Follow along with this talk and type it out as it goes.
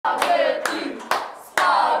Spaghetti,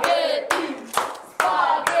 spaghetti,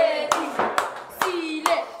 spaghetti.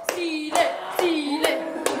 Sile, sile, sile.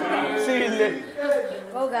 Sile.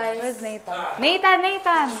 Go guys. Where's Nathan? Nathan!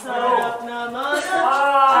 Sarap naman.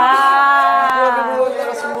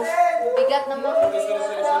 Bigat naman.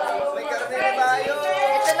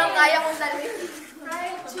 Ito lang kaya kong dalhin.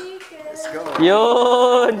 Fried chicken. Let's go.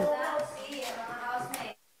 Yun!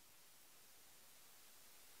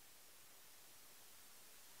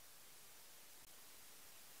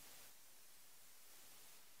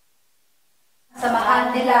 Samahan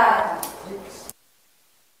nila.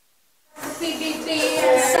 PBB,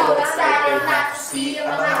 so excited not to see yung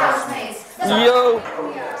mga housemates. Yo!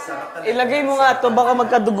 Ilagay mo nga to, baka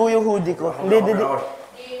magkadugo yung hoodie ko. Hindi.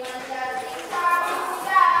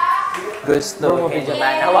 Gusto mo, video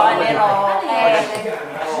ba? Hawakan nito.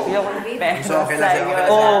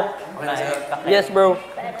 Oh. Yes, bro.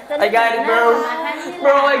 I got it, bro.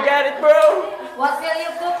 Bro, I got it, bro. What will you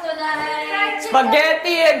cook tonight?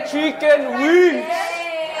 Spaghetti and chicken wings.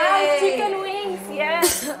 Chicken wings,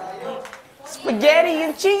 yes. Spaghetti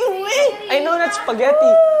and chicken wings. I know that's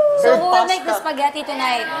spaghetti. So who will make the spaghetti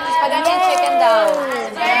tonight? Spaghetti and chicken daw.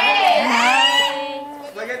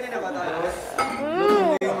 Spaghetti na ba tayo?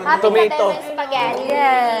 Happy Tomato. ka din may spaghetti.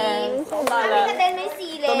 Yes. Happy ka din may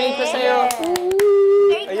sili. Tomato sa'yo.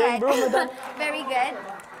 Very good. Ayun, bro, madam. Very good.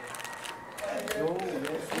 The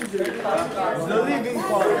living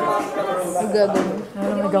part.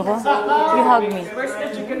 Narinig ako? You hug me. Where's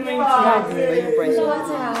the chicken wings? You hug me. Yung price?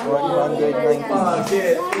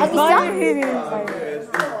 190. At isa?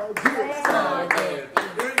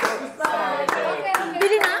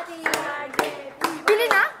 Bili na? Bili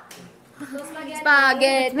na?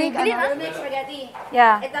 Spaghetti. Bili na? Make spaghetti.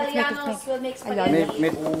 Yeah. Italianos will make spaghetti.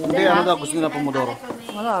 Hindi, ano daw, gusto nila pomodoro.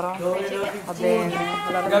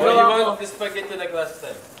 Gagawa ko the spaghetti like last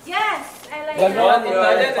time. Yes, I like One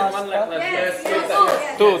Italian and one like last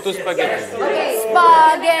time. Two spaghetti.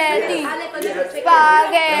 Spaghetti.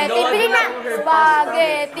 Spaghetti. Bili na.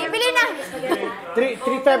 Spaghetti. Bili na.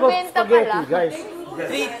 Three type of Benta spaghetti, pala. guys. 3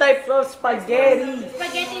 types of spaghetti.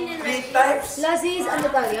 Lazis, ano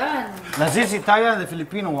ba yan? Lazis Italian, the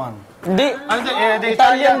Filipino one. Hindi. The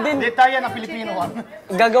Italian din. The Italian and Filipino one.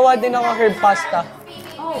 Gagawa din ako herb pasta.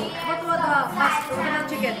 Oh, what about the pasta? What about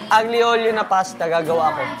chicken? Aglio olio na pasta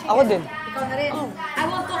gagawa ako. Ako din. Ikaw na rin. I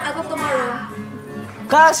will cook tomorrow.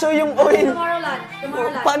 Kaso yung oil. Tomorrow lang.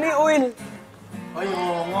 Tomorrow lang. Paano yung oil?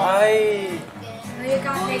 Ay. No, you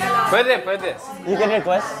can't take a lot. Pwede. You can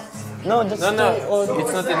request? No, just No. It's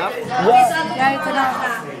not enough. Yeah, ito lang.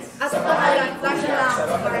 As of tomorrow lang. Flash na lang.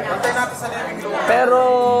 Pero,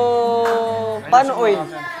 paano oil?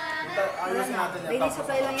 Daily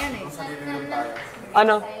supply lang yan eh.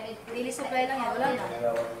 Ano? Daily supply lang yan. Wala na.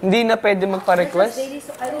 Hindi na pwede magpa-request? Daily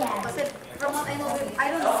supply. I don't know. Kasi from what I know, I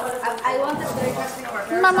don't know. I wanted to request before.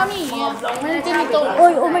 Mama mia. Mantin ito.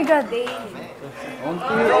 Oy, oh my God.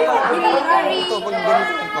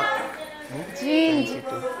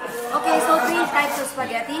 Okay, so 3 types of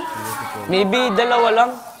spaghetti. Maybe dalawa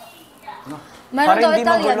lang. Mayroon Para daw hindi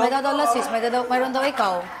Italian, magulo. mayroon daw Lazis, mayroon daw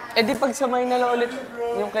ikaw. Eh di pagsamay na lang ulit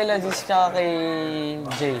yung kay Lazis tsaka kay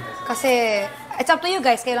Jay. Kasi, it's up to you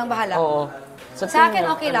guys, kayo lang bahala. Oo. Sa tingin akin,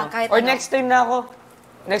 mo, okay lang, kahit Or ano. next time na ako.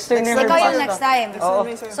 Next time na yung Ikaw yung pasta. next time. Oo.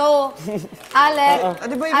 So, Alec,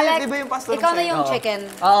 di ba yung pasta ikaw na sa'yo? yung chicken.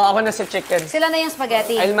 Oo, ako na si chicken. Sila na yung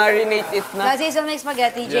spaghetti. I'll marinate it na. Lazis will make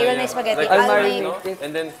spaghetti, Jay will make spaghetti. Like I'll I'll make, marinate it.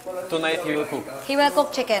 And then tonight he will cook. he will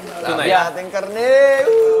cook chicken. Tonight. Yeah. Ating karne.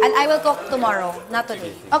 And I will cook tomorrow, not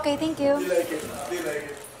today. Okay, thank you.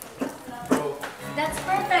 That's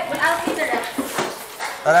perfect, but I'll clean the ref.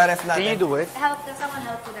 Tara, ref Can you natin. do it? Can someone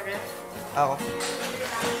help with the ref? Ako.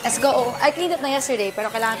 Let's go. I cleaned it na yesterday, pero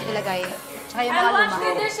kailangan ko ilagay. Tsaka yung mga luma.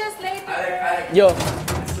 Yo.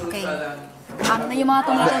 Okay. Yung mga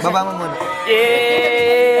tomatoes. Baba mo muna.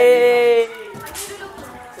 Yay!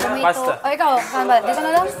 Tomato. Pasta. Oh, ikaw. Saan ba? Dito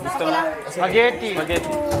na lang? Okay lang. Spaghetti. Spaghetti.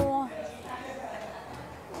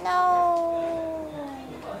 No.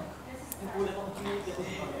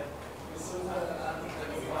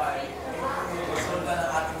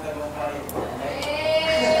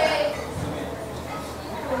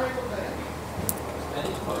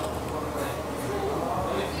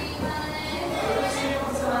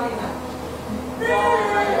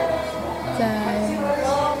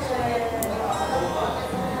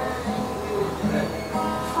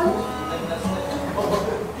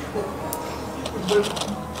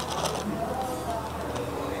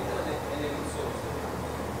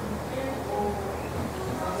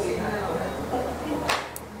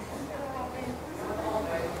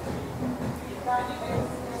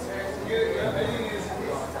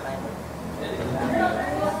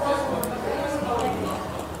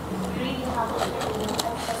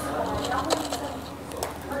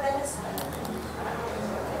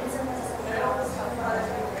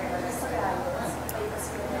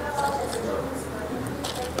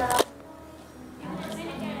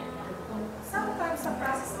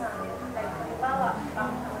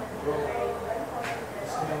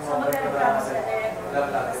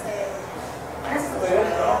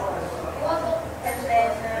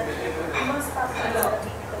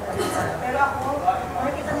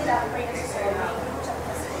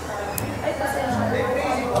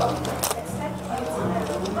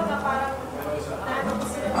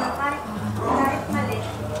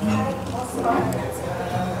 Bawal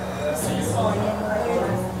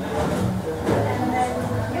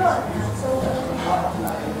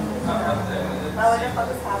na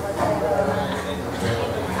pag-usapan.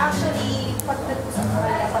 Actually, pag nag-usap ko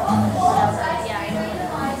rin,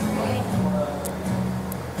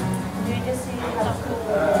 you just have to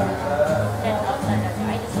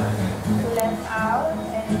let out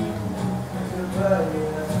and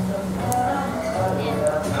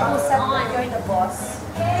usap na you're the boss.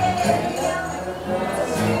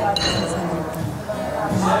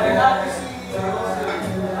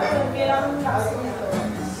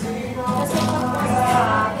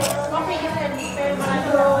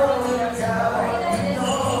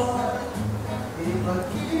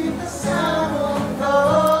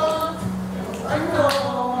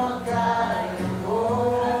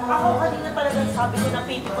 Ako kanina talaga sabi ko na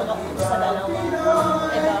pipi ko na sa dalawa.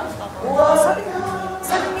 Diba? Sabi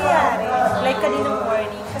nangyayari, like kaninang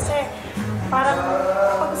morning, kasi parang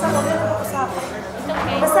pag-usapan ko na pag-usapan.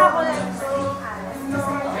 Basta ako na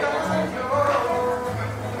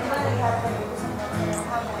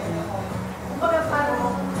kumbaga parang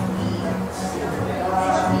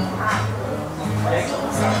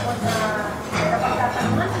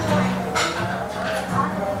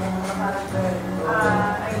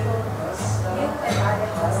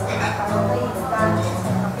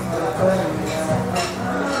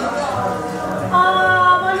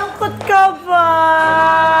malungkot ka ba?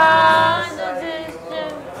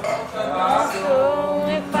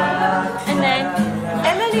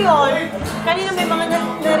 And then yun, kanina may mga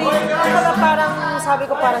narinig, kumbaga parang sabi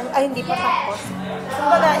ko parang, ay hindi pa tapos.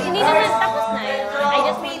 Kumbaga, Hindi naman tapos na eh. I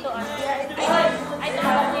just want to ask. I don't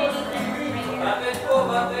know really.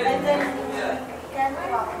 and then,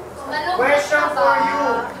 Question for you.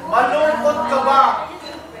 Malungkot ka ba?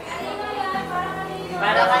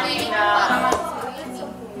 Para kanina.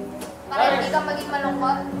 Para hindi ka maging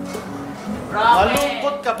malungkot.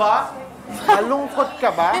 Malungkot ka ba? Malungkot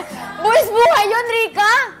ka ba? Buwis buhay yun,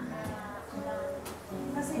 Rika!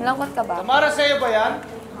 Malungkot ka ba? Tamara, sa'yo ba yan?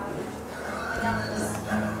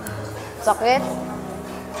 Sakit?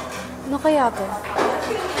 Ano kaya to?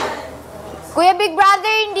 Kuya Big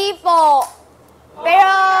Brother, hindi po.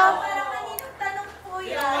 Pero... Para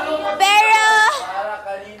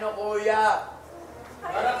kanino, kuya?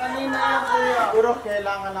 Para kanina, kuya. Siguro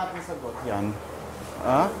kailangan natin sagot yan.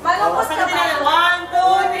 Ha? malungkot ka ba? 1,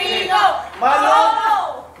 2, 3, go! Malungkot!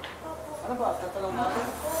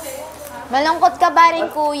 Malungkot ka ba rin,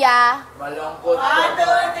 kuya? Malungkot. 1,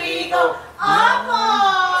 2, 3, go! Opo!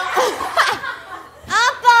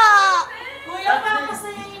 Apo! Kuya,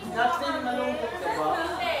 papasayayin mo ako. Justin, malungkot ka ba?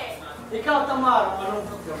 Ikaw, Tamara,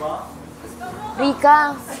 malungkot ka ba? Rika,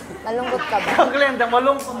 malungkot ka ba? Ikaw, Glenda,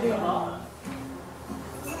 malungkot ka ba?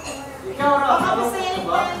 Ikaw, Rob, malungkot ka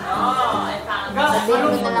ba? Sabihin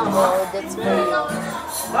mo na lang, oh, that's for you.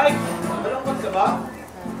 Mike, malungkot ka ba?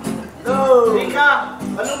 No! Rika,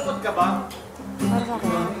 malungkot ka ba? Para sa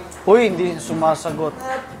akin. Uy, hindi sumasagot.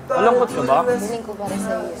 Malungkot ka ba? Feeling ko para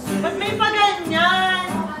sa iyo. Ba't may pa ganyan?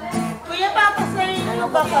 Kuya, papasayayin mo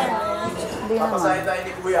ba ka? Hindi naman. Papasahin tayo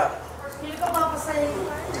ni kuya. Hindi ko papasayayin.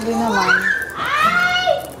 Hindi naman.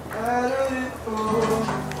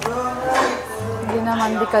 Hindi naman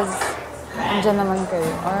because andyan naman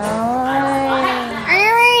kayo. Ay,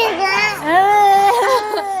 Marika!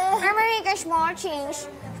 Ay, Marika, small change.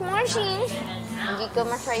 Small change. Hindi ka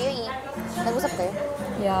masaya eh. Nag-usap kayo?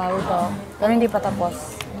 Yeah, we talk. Pero hindi pa tapos.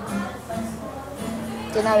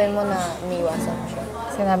 Sinabi mo na umiiwasan mo siya.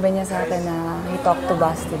 Sinabi niya sa akin na he talked to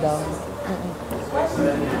Basti daw.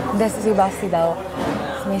 Hindi, si Basti daw.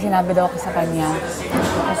 May sinabi daw ako sa kanya.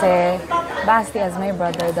 Kasi Basti, as my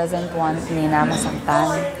brother, doesn't want me na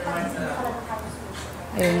masaktan.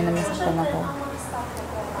 Ayun yun na masaktan ako.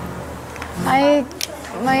 Ay,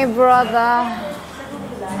 my brother.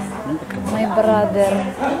 My brother.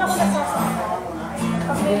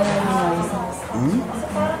 Hindi na naman.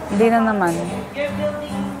 Hindi na naman.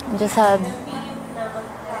 Just had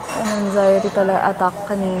an anxiety attack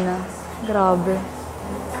kanina. Grabe.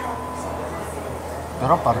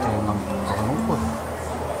 Pero parte yun ng kalungkot.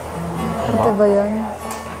 Parte ba yun?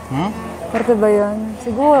 Parte ba yun?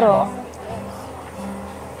 Siguro.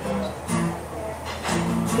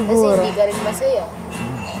 Kasi Siguro. hindi ka rin masaya.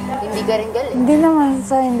 Hindi ka rin galit. Hindi naman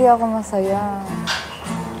hindi ako masaya.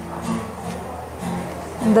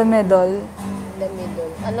 In the middle. The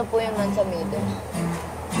middle. Ano po yung nasa middle?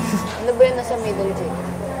 Ano ba yung nasa middle, Jake?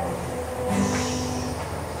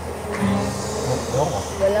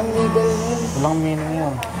 Walang middle yun. Walang meaning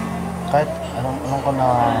yun. Kahit anong ko na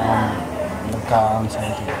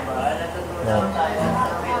nagka-anxiety. But,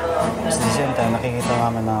 At the same time,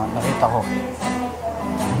 nakita ko.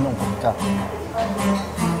 Malungkot ka.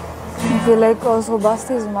 I feel like also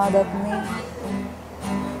Basti is mad at me.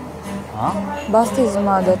 Ha? Basti is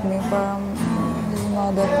mad at me. Parang he's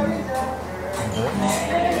mad at me. Hindi.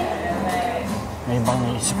 May ibang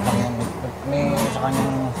naisip lang yan. May sa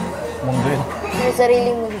kanyang mundo yun. May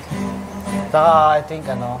sariling mundo. Saka I think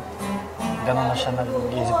gano'n na siya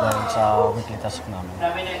nag-iisip dahil sa weekly task namin.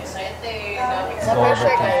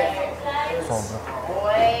 Na-pressure kayo. Sobra.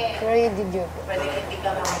 Pero you did your part.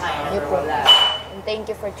 You put. And thank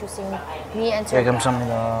you for choosing me and Kaya Sir.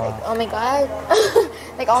 kamsamnida. Oh my God.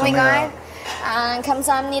 Like, oh my God.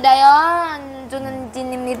 감사합니다요. 주는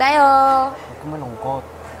진입니다요. Huwag ka malungkot.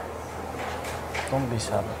 Don't be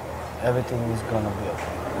sad. Everything is gonna be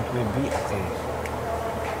okay. It will be okay.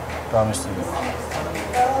 Promise to you.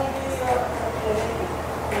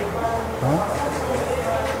 Huh?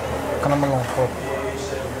 Huwag ka na malungkot.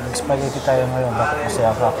 Nag-spaghetti tayo ngayon. Bakit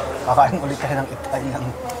masaya ka? Kakain ulit tayo ng Italian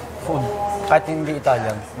food. Kahit hindi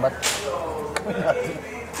Italian. But,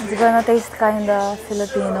 It's gonna taste kinda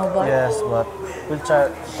Filipino, but yes, but we'll try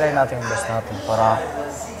natin yung best natin para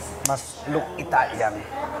mas look Italian.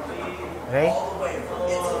 Okay?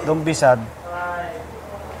 Don't be sad.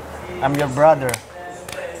 I'm your brother.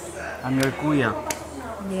 I'm your kuya.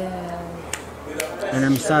 yeah. And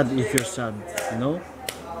I'm sad if you're sad. You know?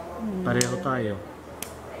 Pareho tayo.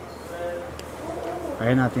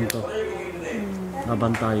 Kaya natin to.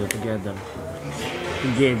 Laban tayo together.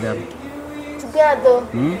 Together. Together.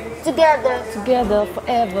 Together. Together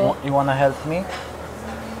forever. You wanna help me?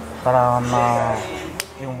 Para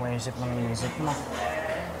yung maisip ng inisip mo.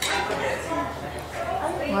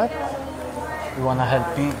 What? You wanna help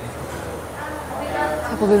me?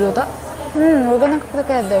 Sa pagluluto? We're gonna cook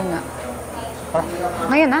together nga.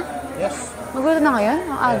 Ngayon na? Yes. Magluto na ngayon?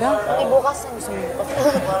 Ang aga? Ay, bukas na gusto mo.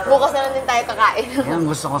 Bukas na lang din tayo kakain. Yan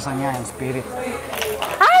gusto ko sa niya, yung spirit.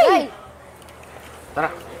 Ay!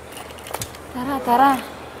 Tara. Tara, tara.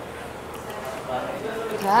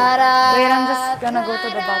 Tara! Wait, I'm just gonna go to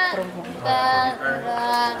the bathroom. Tara!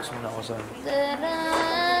 Sumuna ako sa... Tara!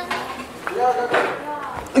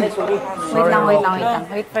 Wait lang.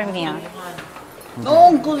 Wait for me, ah.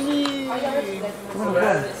 Noong kasi... Ano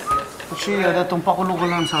ba? Actually, itong pakulo ko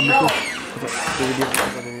lang sabi ko.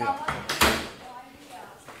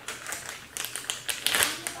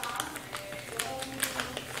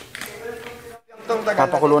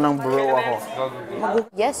 Papakulo ng bro ako.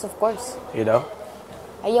 Yes, of course. You know?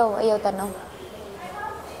 Ayaw, tanong.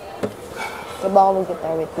 Kaya ba ako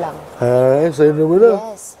mag-guitar? Wait lang. Ay, sa'yo na mo na.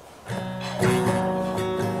 Yes.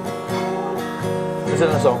 Isa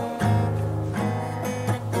na song?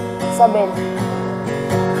 Sabel.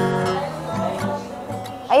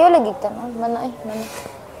 Ayaw lagi tanong. Mana.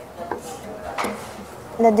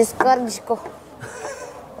 Na-discourage ko.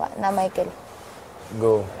 Na Michael.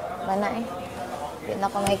 Go. Mana. Hindi na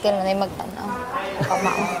ko Michael. Manay magtanaw.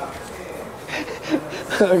 Kamao.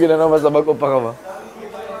 Ginanong masabag ko pa ka ba?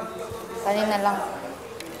 Kanina lang.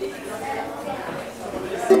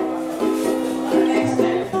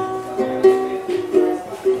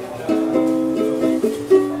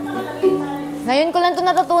 Ngayon ko lang ito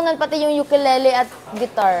natutunan, pati yung ukulele at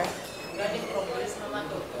guitar.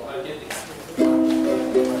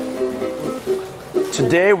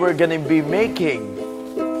 Today we're gonna be making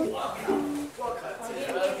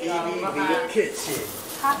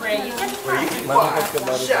Malungkot ka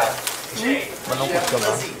ba rin? Malungkot ka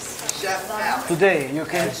ba? Today, you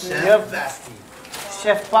can have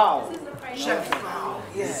Chef Pao.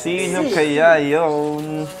 Sino kaya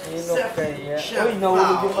yun? Uy,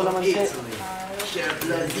 nahulog yung kalamansi.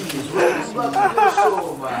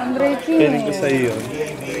 Piling ko sa'yo yun.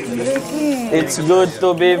 It's good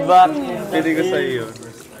to be back. Piling ko sa'yo yun.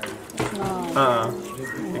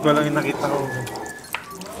 Ikaw lang yung nakita ko.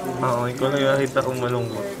 Ikaw lang yung nakita kong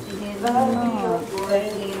malungkot.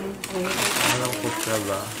 Malungkot ka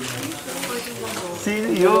ba? Sino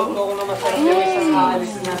yun?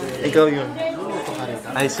 Ikaw yun.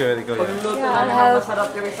 I swear, ikaw yun.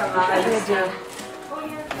 Masarap yung isang aalis niya.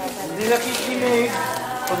 Hindi nakikinig.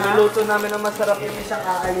 Pag niluto namin ang masarap yung isang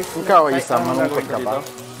aalis niya. Ikaw, isang malungkot ka ba?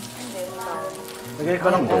 Lagay ko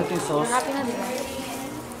ng konting sauce.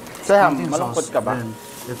 Sam, malungkot ka ba?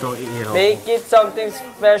 Ito, iiraw. Make it something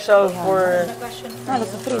special for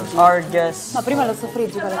our guests. Prima lo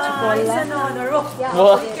soffriggi con la cipolla.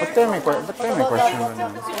 What? Ba't tayo may question mo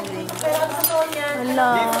na?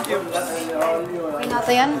 Wala. Okay na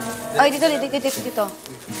ito yan? Ay, dito.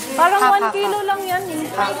 Parang Half, 1 kilo lang yan eh.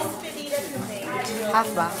 Half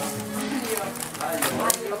ba?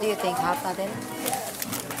 What do you think? Half natin?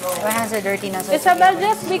 My hands are dirty na. So Isabel,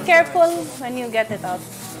 just be careful when you get it out.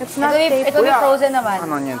 It's not safe. it will be frozen naman.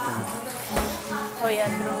 Ano niya ito? Oh, yeah.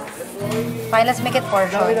 Fine, let's make it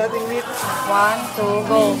portion. 1, 2,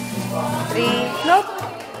 go. 3, Nope.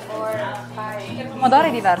 Pomodoro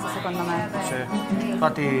diverso secondo me. Sì.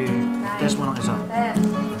 Infatti, test mo ng isa.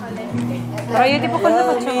 Però io tipo quando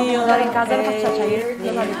facciamo pomodoro in casa lo faccio io.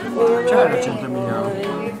 C'era 100 milioni.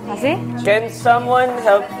 Ah sì? Can someone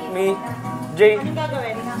help me? Jay,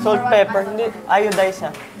 salt, pepper. Hindi, iodize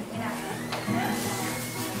ha.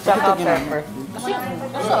 Tsaka pepper.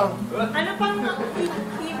 Ano pang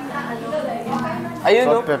Ayun,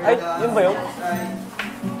 no? Salt, pepper. Ay, yun ba yun?